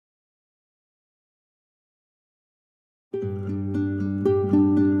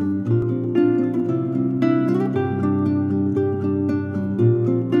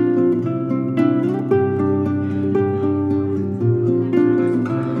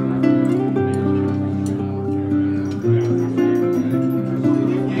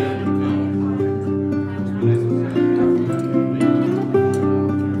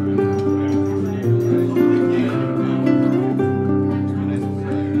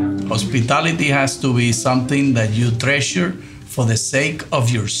Hospitality has to be something that you treasure for the sake of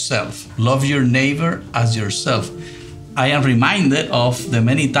yourself. Love your neighbor as yourself. I am reminded of the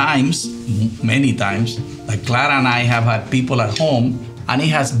many times that Clara and I have had people at home and it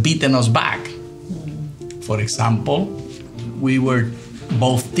has beaten us back. For example, we were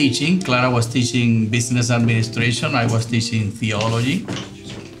both teaching. Clara was teaching business administration. I was teaching theology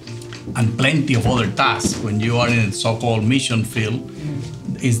and plenty of other tasks. When you are in a so-called mission field,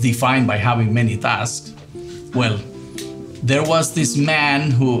 it's defined by having many tasks. Well, there was this man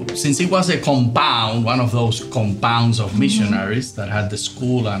who, since it was a compound, one of those compounds of missionaries that had the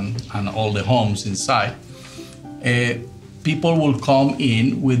school and all the homes inside, people will come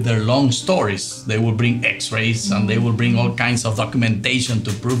in with their long stories. They will bring x-rays and they will bring all kinds of documentation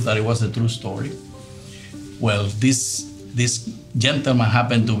to prove that it was a true story. Well, this gentleman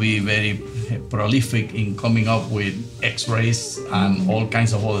happened to be very prolific in coming up with x-rays and all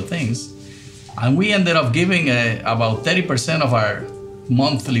kinds of other things. And we ended up giving about 30% of our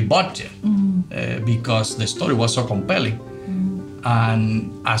monthly budget because the story was so compelling.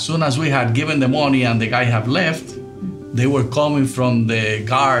 And as soon as we had given the money and the guy had left, they were coming from the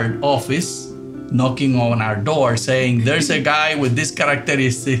guard office, knocking on our door saying, there's a guy with this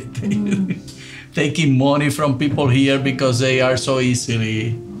characteristic taking money from people here because they are so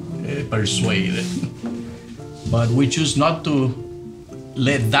easily persuaded. But we choose not to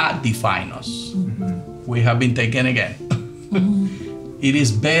let that define us. We have been taken again. It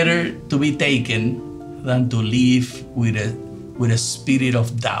is better to be taken than to live with a spirit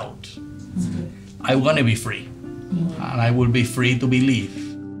of doubt. I want to be free, and I will be free to believe.